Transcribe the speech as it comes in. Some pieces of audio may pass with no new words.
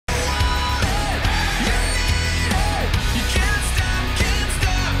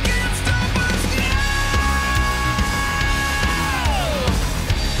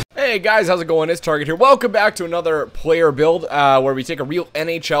Hey guys, how's it going? It's Target here. Welcome back to another player build where we take a real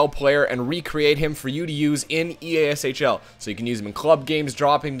NHL player and recreate him for you to use in EASHL. So you can use him in club games,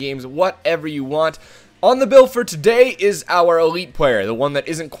 drop-in games, whatever you want. On the build for today is our elite player, the one that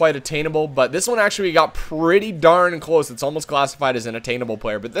isn't quite attainable, but this one actually got pretty darn close. It's almost classified as an attainable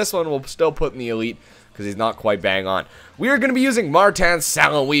player, but this one we'll still put in the elite because he's not quite bang on. We are going to be using Martin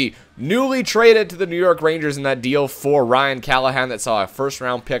St-Louis, newly traded to the New York Rangers in that deal for Ryan Callahan that saw a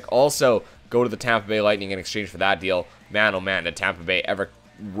first-round pick also go to the Tampa Bay Lightning in exchange for that deal. Man, oh man, did Tampa Bay ever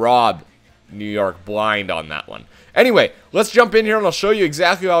rob New York blind on that one. Anyway, let's jump in here and I'll show you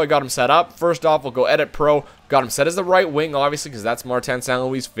exactly how I got him set up. First off, we'll go Edit Pro. Got him set as the right wing, obviously, because that's Martin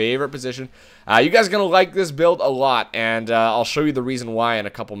St-Louis' favorite position. You guys are going to like this build a lot, and I'll show you the reason why in a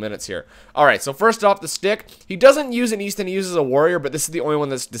couple minutes here. Alright, so first off, the stick. He doesn't use an Easton, he uses a Warrior, but this is the only one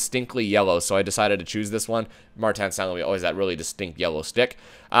that's distinctly yellow, so I decided to choose this one. Martin St-Louis always that really distinct yellow stick.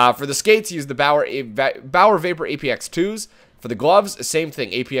 For the skates, use the Bauer Vapor APX 2s. For the gloves, same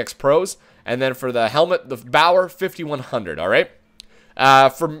thing, APX Pros. And then for the helmet, the Bauer 5100, alright?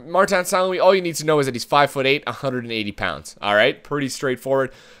 For Martin St-Louis, all you need to know is that he's 5'8", 180 pounds. Alright, pretty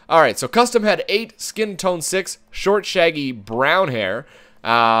straightforward. Alright, so custom head 8, skin tone 6, short shaggy brown hair,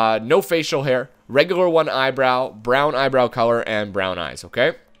 no facial hair, regular one eyebrow, brown eyebrow color, and brown eyes,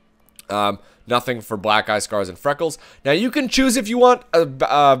 okay? Nothing for black eye scars and freckles. Now you can choose if you want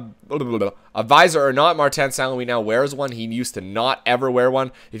a visor or not. Martin St-Louis now wears one. He used to not ever wear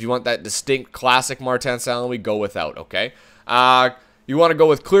one. If you want that distinct classic Martin St-Louis, go without, okay? You want to go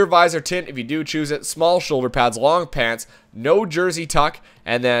with clear visor tint if you do choose it. Small shoulder pads, long pants, no jersey tuck,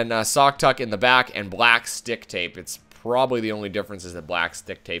 and then sock tuck in the back and black stick tape. It's probably the only difference is the black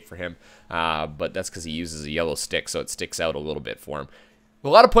stick tape for him, but that's because he uses a yellow stick, so it sticks out a little bit for him. A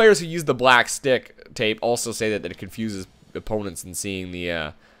lot of players who use the black stick tape also say that it confuses opponents in seeing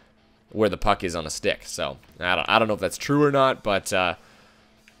the where the puck is on a stick. So I don't know if that's true or not, but I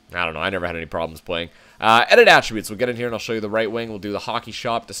don't know. I never had any problems playing. Edit attributes. We'll get in here and I'll show you the right wing. We'll do the hockey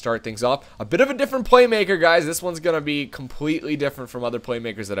shop to start things off. A bit of a different playmaker, guys. This one's going to be completely different from other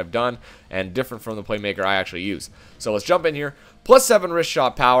playmakers that I've done and different from the playmaker I actually use. So let's jump in here. +7 wrist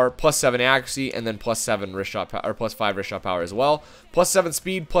shot power, +7 accuracy, and then +7 wrist shot power, or +5 wrist shot power as well. +7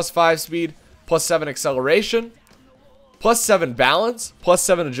 speed, +5 speed, +7 acceleration, +7 balance,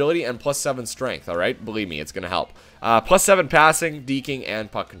 +7 agility, and +7 strength, alright? Believe me, it's going to help. +7 passing, deking,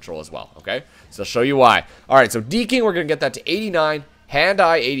 and puck control as well, okay? So I'll show you why. Alright, so deking, we're going to get that to 89,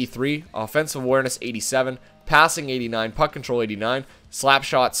 hand-eye 83, offensive awareness 87, passing 89, puck control 89, slap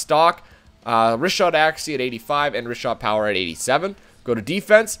shot stock, wrist shot accuracy at 85, and wrist shot power at 87. Go to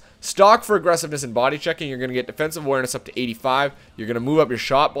defense. Stock for aggressiveness and body checking. You're going to get defensive awareness up to 85. You're going to move up your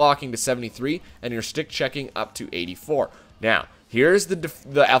shot blocking to 73, and your stick checking up to 84. Now, here's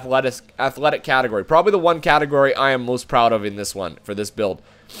the athletic category. Probably the one category I am most proud of in this one, for this build.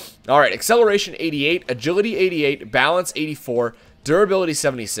 Alright, acceleration 88, agility 88, balance 84, durability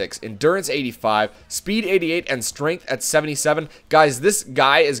 76, endurance 85, speed 88, and strength at 77. Guys, this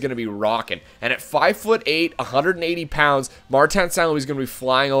guy is going to be rocking. And at 5'8", 180 pounds, Martin St-Louis is going to be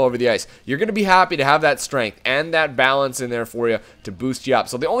flying all over the ice. You're going to be happy to have that strength and that balance in there for you to boost you up.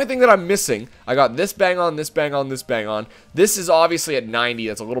 So the only thing that I'm missing, I got this bang on, this bang on, this bang on. This is obviously at 90.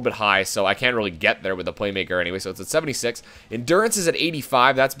 That's a little bit high, so I can't really get there with the playmaker anyway, so it's at 76. Endurance is at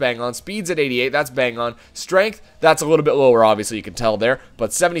 85. That's bang on. Speed's at 88. That's bang on. Strength, that's a little bit lower, obviously. You can tell there,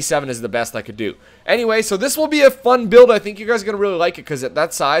 but 77 is the best I could do. Anyway, so this will be a fun build. I think you guys are going to really like it because at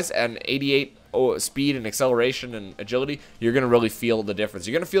that size and 88 speed and acceleration and agility, you're going to really feel the difference.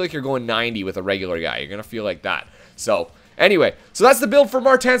 You're going to feel like you're going 90 with a regular guy. You're going to feel like that. So anyway, so that's the build for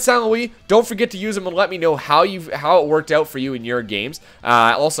Martin St-Louis. Don't forget to use them and let me know how it worked out for you in your games.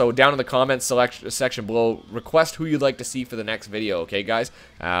 Also, down in the comments section below, request who you'd like to see for the next video, okay, guys?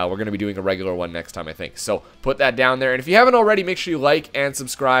 We're going to be doing a regular one next time, I think. So put that down there. And if you haven't already, make sure you like and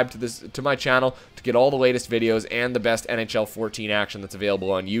subscribe to my channel to get all the latest videos and the best NHL 14 action that's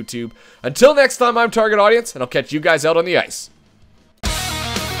available on YouTube. Until next time, I'm Target Audience, and I'll catch you guys out on the ice.